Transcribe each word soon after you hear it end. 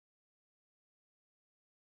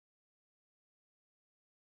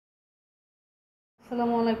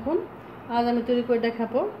আসসালামু আলাইকুম। আজ আমি তৈরি করে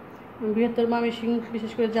দেখাবো বৃহত্তর ময়মনসিংহ,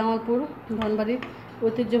 বিশেষ করে জামালপুর ধনবাড়ির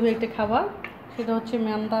ঐতিহ্যবাহী একটা খাবার। সেটা হচ্ছে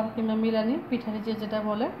ম্যান্দা কিংবা মিলানি পিঠারি, যেটা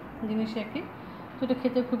বলে জিনিস একই। তো এটা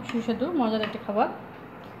খেতে খুব সুস্বাদু মজার একটা খাবার।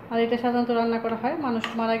 আর এটা সাধারণত রান্না করা হয় মানুষ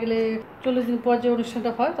মারা গেলে 40 দিন পর যে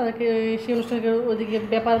অনুষ্ঠানটা হয় তাদেরকে সেই অনুষ্ঠানকে ওদিকে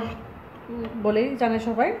ব্যাপার বলেই জানে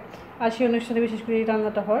সবাই। আর সেই অনুষ্ঠানে বিশেষ করে এই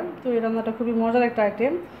রান্নাটা হয়। তো এই রান্নাটা খুবই মজার একটা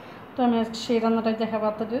আইটেম। তো আমি সেই রান্নাটাই দেখাবো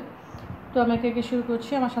আপনাদের। তো আমি একে শুরু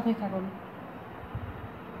করছি, আমার সাথেই থাকুন।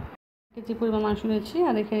 কেজি পরিমাণ মাংস নিয়েছি,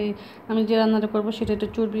 আর এখানে আমি যে রান্নাটা করবো সেটা একটু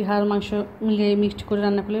চর্বি হাড় মাংস মিলিয়ে মিক্সড করে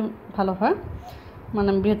রান্না করলে ভালো হয়।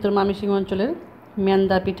 মানে বৃহত্তর ময়মনসিংহ অঞ্চলের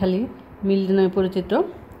ম্যান্দা পিঠালি মিল নামে পরিচিত।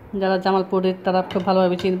 যারা জামালপুরের তারা খুব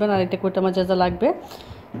ভালোভাবে চিনবেন। আর এটা করতে আমার যা লাগবে,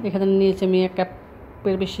 এখানে নিয়েছি আমি 1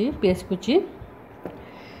 কাপের বেশি পেঁয়াজ কুচি,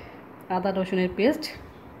 আদা রসুনের পেস্ট,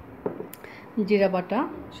 জিরা বাটা,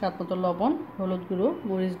 স্বাদ মতো লবণ, হলুদ গুঁড়ো,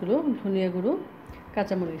 মরিচ গুঁড়ো, ধনিয়া গুঁড়ো,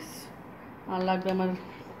 কাঁচামরিচ। আর লাগবে আমার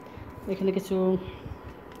এখানে কিছু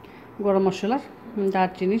গরম মশলা,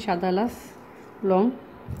 দারচিনি, সাদা এলাচ, লং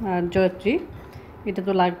আর জয়ত্রী। এটা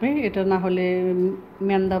তো লাগবে, এটা না হলে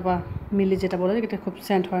ম্যান্দা বা মিলি যেটা বলে এটা খুব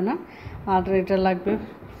সেন্ট হয় না। আর এটা লাগবে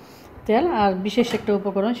তেল। আর বিশেষ একটা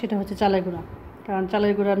উপকরণ, সেটা হচ্ছে চালের গুঁড়া। কারণ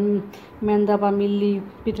চালের গুঁড়া ম্যান্দা বা মিল্লি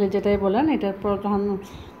পিঠলে যেটাই বলেন, এটার প্রধান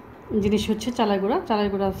জিনিস হচ্ছে চালের গুঁড়া। চালের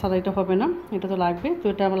গুঁড়া ছাড়া এটা হবে না, এটা তো লাগবে। তো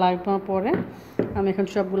এটা আমার লাগবে পরে আমি এখন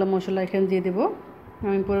সবগুলো মশলা এখানে দিয়ে দেবো।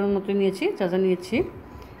 আমি পরিমাণ মতো নিয়েছি, যা নিয়েছি।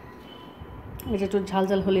 এটা একটু ঝাল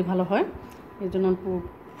ঝাল হলেই ভালো হয়, এই জন্য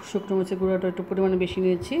শুকনো মরিচের গুঁড়োটা একটু পরিমাণে বেশি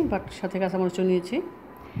নিয়েছি, বাট সাথে কাঁচামরিচও নিয়েছি।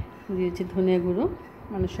 দিয়েছি ধনিয়া গুঁড়ো।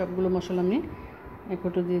 মানে সবগুলো মশলা আমি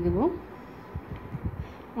একটু দিয়ে দেবো।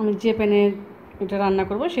 আমি যে প্যানে এটা রান্না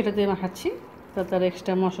করব সেটা দিয়ে মাখাচ্ছি, তাতে আর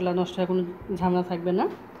এক্সট্রা মশলা নষ্ট হওয়ার কোনো ঝামেলা থাকবে না।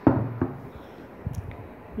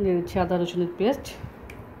 দিয়ে দিচ্ছি আদা রসুনের পেস্ট,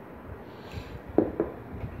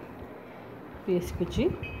 পেঁয়াজ কুচি,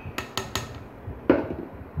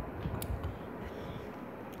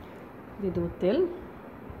 দিয়ে দেবো তেল।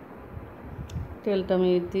 তেলটা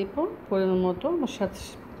আমি দিব পরিমাণ মতো। আমার সাথে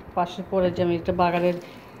পাশে পরে যে আমি একটা বাগারের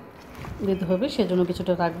দিতে হবে, সেজন্য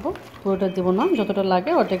কিছুটা রাখবো, পুরোটা দেবো না, যতটা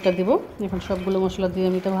লাগে অর্ধেকটা দেবো। এখন সবগুলো মশলা দিয়ে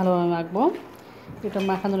আমি এটা ভালোভাবে মাখবো। এটা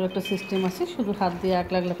মাখানোর একটা সিস্টেম আছে, শুধু হাত দিয়ে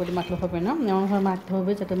আগলা আগলা করে মাখলে হবে না, এমনভাবে মাখতে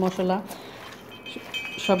হবে যাতে মশলা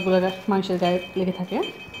সবগুলো মাংসের গায়ে লেগে থাকে।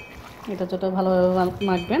 এটা যত ভালোভাবে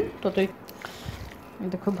মাখবেন ততই,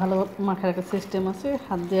 এটা খুব ভালো মাখার একটা সিস্টেম আছে।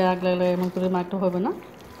 হাত দিয়ে আগলা আগলা এমন করে মাখতে হবে না,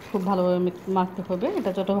 খুব ভালোভাবে মাখতে হবে।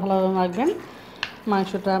 এটা যত ভালোভাবে মাখবেন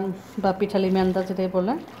মাংসটা বা পিঠালি ম্যান্দা যেটাই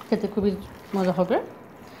বলে খেতে খুবই মজা হবে।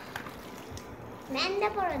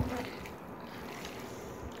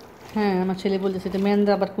 হ্যাঁ, আমার ছেলে বলতেছে যে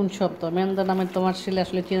ম্যান্দা আবার কোন শব্দ? ম্যান্দা নামে তোমার ছেলে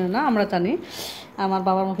আসলে চেনে না, আমরা জানি। আমার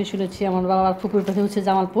বাবার মুখে শুনেছি, আমার বাবার ফুপুর বাড়ি হচ্ছে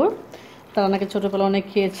জামালপুর। তারা নাকি ছোটোবেলা অনেক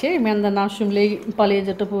খেয়েছে। ম্যান্দা নাম শুনলেই পালিয়ে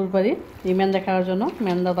যেত পুকুর বাড়ি এই ম্যান্দা খাওয়ার জন্য।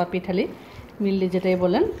 ম্যান্দা বা পিঠালি মিললি যেটাই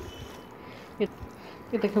বলেন,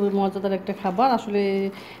 এটা খুবই মজাদার একটা খাবার। আসলে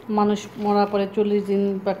মানুষ মরার পরে 40 দিন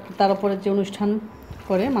বা তার উপরে যে অনুষ্ঠান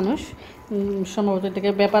করে মানুষ, সম্ভবত এটাকে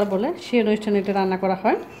ব্যাপার বলে, সেই অনুষ্ঠানে এটা রান্না করা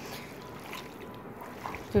হয়।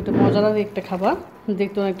 তো এটা মজাদার একটা খাবার,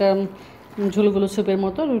 দেখতে অনেকটা ঝোলগুলো স্যুপের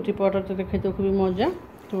মতো, রুটি পরোটার থেকে খেতেও খুবই মজা।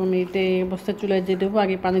 তো আমি এটা এই অবস্থায় চুলায় দিয়ে দেবো,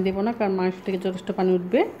 আগে পানি দেবো না, কারণ মাংস থেকে যথেষ্ট পানি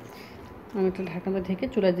উঠবে। আমি একটা ঢাকনাটা ঢেকে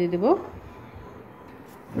চুলায় দিয়ে দেবো।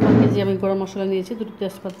 1 কেজি আমি গরম মশলা নিয়েছি, 2টি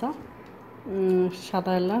তেজপাতা,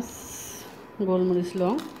 সাদা এলাচ, গোলমরিচ,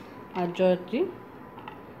 লং আর জয়ত্রী।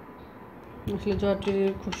 আসলে জয়ত্রীর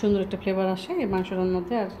খুব সুন্দর একটা ফ্লেভার আসে এই মাংস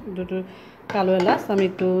রান্নাতে। আর 2টো কালো এলাচ আমি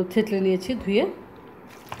একটু থেতলে নিয়েছি ধুয়ে।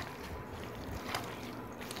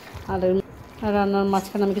 আর রান্নার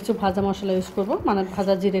মাঝখানে আমি কিছু ভাজা মশলা ইউজ করবো, মানে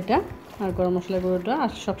ভাজা জিরেটা আর গরম মশলার গুঁড়োটা।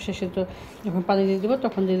 আর সব শেষে তো যখন পানি দিয়ে দেবো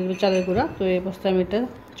তখন দিয়ে দেবো চালের গুঁড়া। তো এই অবস্থায় আমি এটা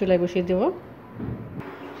চুলায় বসিয়ে দেবো।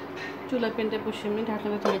 চুলায় প্যানটা বসিয়ে আমি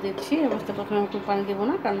ঢাকনাটা ধরে দিচ্ছি। এই অবস্থায় প্রথমে আমি খুব পানি দেবো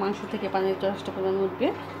না, কারণ মাংস থেকে পানি যথেষ্ট পরিমাণে উঠবে।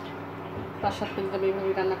 5-7 মিনিট আমি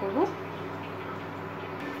এইভাবে রান্না করবো।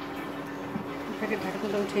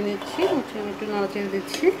 ঢাকনাটা উঠিয়ে নিচ্ছি, উঠিয়ে আমি একটু নাড়াচাড়া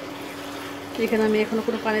দিচ্ছি। এখানে আমি এখনও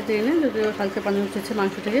কোনো পানি দিইনি, যদিও হালকা পানি উঠেছে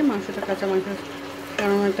মাংস থেকে। মাংসটা কাঁচা মাংস,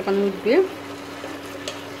 কারণ একটা পানি উঠবে।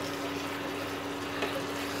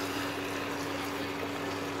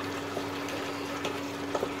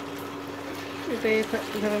 এটা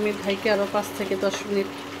এইভাবে আমি ঢাইকে আরও 5 থেকে 10 মিনিট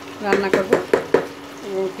রান্না করবো।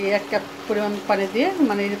 এবং 1 কাপ পরিমাণ পানি দিয়ে,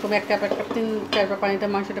 মানে এরকম 1 কাপ 3-4 বার পানিটা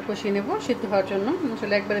মাংসটা কষিয়ে নেব সিদ্ধ হওয়ার জন্য।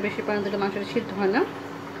 আসলে একবারে বেশি পানি দিলে মাংসটা সিদ্ধ হয় না,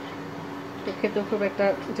 তো খেতেও খুব একটা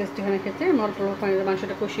টেস্টি হয় না খেতে। অল্প অল্প পানিতে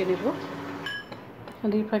মাংসটা কষিয়ে নেব।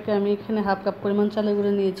 আর এই ফাঁকে আমি এখানে 1/2 কাপ পরিমাণ চালের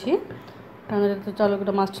গুঁড়ো নিয়েছি, কারণ এটা তো চালের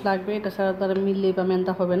গুঁড়ো মাস্ট লাগবে। এটা ছাড়া তারা মিললি বা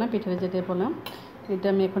ম্যান্দা হবে না, পিঠারে যেটা বললাম। এটা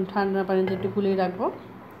আমি এখন ঠান্ডা পানিতে একটু গুলিয়ে রাখবো।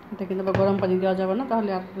 এটা কিন্তু আবার গরম পানি দেওয়া যাবে না,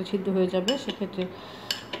 তাহলে আর সিদ্ধ হয়ে যাবে, সেক্ষেত্রে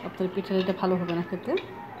আপনার পিঠালিটা ভালো হবে না খেতে।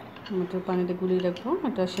 একটু পানিটা গুলিয়ে রাখবো।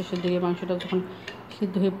 এটা শেষের দিকে মাংসটা যখন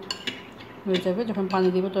সিদ্ধ হয়ে যাবে, যখন পানি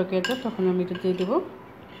দেবো তরকারিটা, তখন আমি এটা দিয়ে দেবো।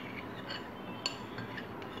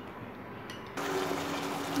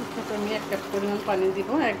 এটাতে আমি 1 কাপ পরিমাণ পানি দিব,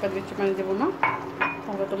 একবার বেশি পানি দেবো না,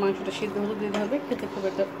 তাহলে তো মাংসটা সিদ্ধ হতে দিতে হবে, খেতে খুব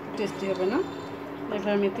একটা টেস্টি হবে না।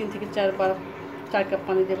 এবার আমি 3 থেকে 4 কাপ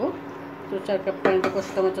পানি দেবো। তো 4 কাপ পানিটা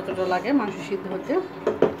কষতে আমার যতটা লাগে মাংস সিদ্ধ হতে,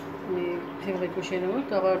 আমি সেভাবে কষিয়ে নেবো।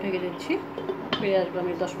 তো আবার ঢেকে দিচ্ছি, ফিরে আসবো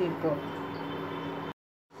আমি 10 মিনিট পর।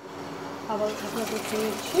 আবার ঢাকনা কষিয়ে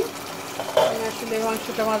নিচ্ছি। আমি আসলে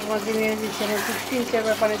মাংসটা মাঝে মাঝে নিয়ে দিচ্ছি, আমি 3-4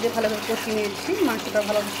 বার পানি দিয়ে ভালোভাবে কষিয়ে নিয়েছি। মাংসটা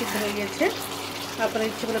ভালোভাবে সিদ্ধ হয়ে গিয়েছে। আপনারা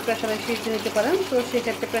ইচ্ছে করে প্রেশারে সিদ্ধ নিতে পারেন। তো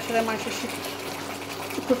সেক্ষেত্রে প্রেশারে মাংস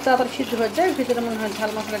খুব তাড়াতাড়ি সিদ্ধ হয়ে যায়, ভিতরে মনে হয় ঝাল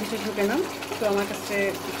মশলা কিছু ঢুকে না। তো আমার কাছে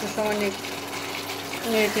একটু সময়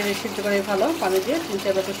নেড়ে সিদ্ধ করে ভালো, পানি দিয়ে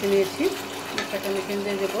 3-4 বার কষিয়ে নিয়েছি। এটাকে আমি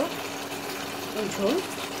দিয়ে দেবো ঝোল।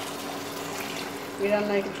 এই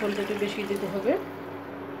রান্নায় একটু ঝোলটা একটু বেশি দিতে হবে।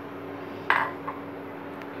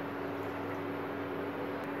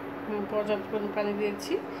 পর্যাপ্ত পরিমাণ পানি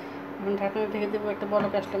দিয়েছি। এখন ঢাকনা ঢেকে দেবো। একটা বড়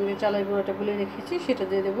কাস্টম দিয়ে চালের গুঁড়োটা গুলিয়ে রেখেছি, সেটা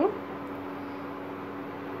দিয়ে দেবো।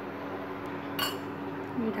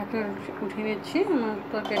 ঢাকনা উঠিয়ে নিচ্ছি। আমার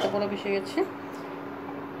তরকারিটা বড় বেশি গেছে।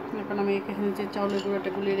 এখন আমি এখানে যে চাউলের গুঁড়োটা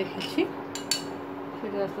গুলিয়ে রেখেছি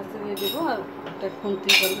সেটা আস্তে আস্তে দিয়ে দেবো। আর একটা খুন্তি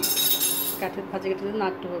কাঠের ভাজি কেটে দিয়ে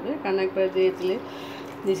নাড়তে হবে, কারণ একবার দিয়ে দিলে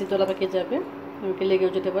নিচে তলা পাকিয়ে যাবে, আমাকে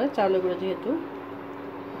লেগেও যেতে পারে চাউলের গুঁড়ো যেহেতু।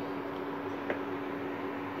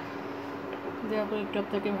 দেওয়ার পর একটু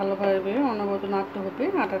আপনাকে ভালোভাবে অনবরত নাড়তে হবে,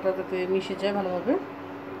 আটাটা যাতে মিশে যায় ভালোভাবে,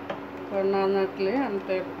 কারণ না নাড়লে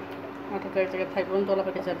আটাটা এক জায়গায় থাকবে, তলা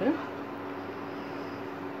পেকে যাবে।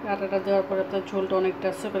 আটাটা দেওয়ার পরে আপনার ঝোলটা অনেকটা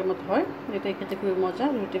সুপের মতো হয়, এটাই খেতে খুবই মজা।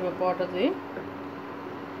 রুটি বা পরোটা দিয়ে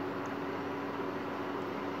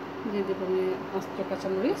দেবো আমি আস্ত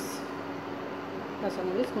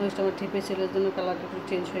মরিচটা আমার টিপে ছিল, এর জন্য কালারটা একটু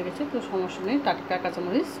চেঞ্জ হয়ে গেছে, তো সমস্যা নেই, টাটকা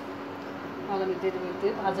কাঁচামরিচ। আর আমি দিয়ে দেবো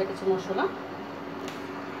ভাজা কিছু মশলা,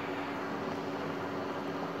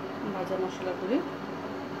 ভাজা মশলা করি।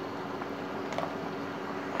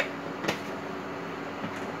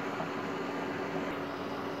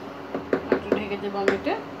 একটু ঢেকে দেবো আমি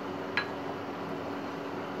এটা।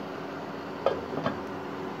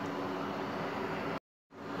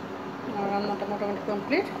 রান্নাটা মোটামুটি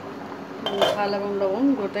কমপ্লিট। ঝাল এবং লবণ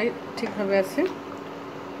গোটাই ঠিকভাবে আছে।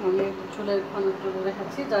 আমি চুলের ঘনত্ব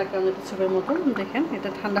দেখাচ্ছি, যার কারণে একটু ছোপের মতো দেখেন। এটা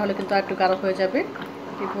ঠান্ডা হলে কিন্তু আর একটু গাঢ় হয়ে যাবে।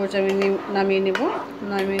 এই পর্যায়ে আমি নামিয়ে নেব।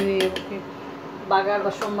 নামিয়ে নিয়ে বাগার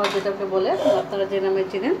বা সোমবার যেটাকে বলে, আপনারা যে নামে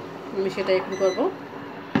চিনেন, আমি সেটাই এখন করবো।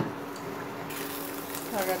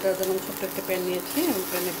 বাগার দেওয়ার জন্য ছোট্ট একটা প্যান নিয়েছি, আমি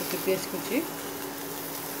প্যানে একটু পেঁয়াজ কুচি,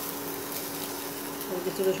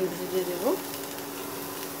 কিছু রসুন কুচি দিয়ে দেবো।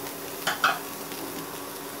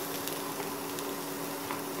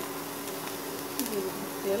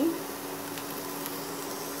 তেল,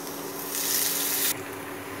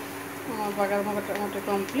 আমার বাগার মোটামুটি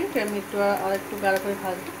কমপ্লিট। আমি আর একটু গাঢ় করে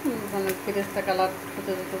ভাজবো, মানে ফেরেস্তা কালার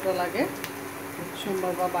হতে যতটা লাগে,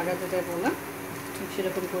 সোমবার বা বাগার যেটাই বলে ঠিক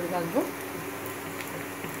সেরকম করে ভাজবো।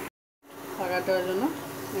 বাগার দেওয়ার জন্য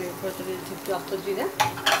একটু আস্ত জিরা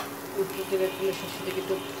তুলে শেষে দিকে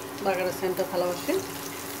একটু বাগারের সেন্টটা ভালোবাসে।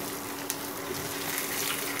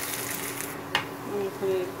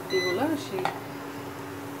 এখানে এগুলো সেই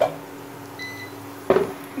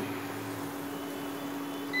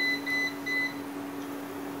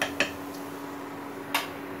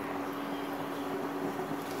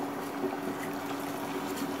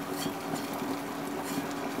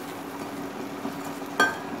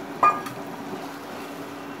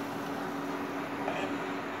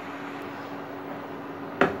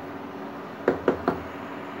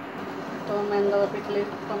মেন্দা বা পিঠালি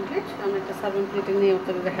কমপ্লিট। আমি একটা সার্ভিং প্লেটে নিয়ে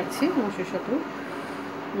উত্তরে দেখাচ্ছি মসুর সাথে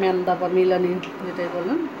মেন্দা বা মিলানি যেটাই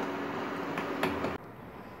বলেন।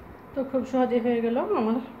 তো খুব সহজে হয়ে গেল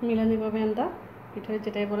আমার মিলানি বা মেন্দা পিঠালি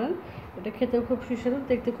যেটাই বলেন। এটা খেতেও খুব সুস্বাদু,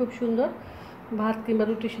 দেখতে খুব সুন্দর, ভাত কিংবা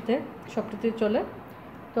রুটির সাথে সবটাতেই চলে।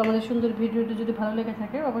 তো আমাদের সুন্দর ভিডিওটি যদি ভালো লেগে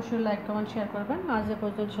থাকে অবশ্যই লাইক কমেন্ট শেয়ার করবেন। আজ এ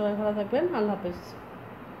পর্যন্ত সবাই ভালো থাকবেন। আল্লাহ হাফেজ।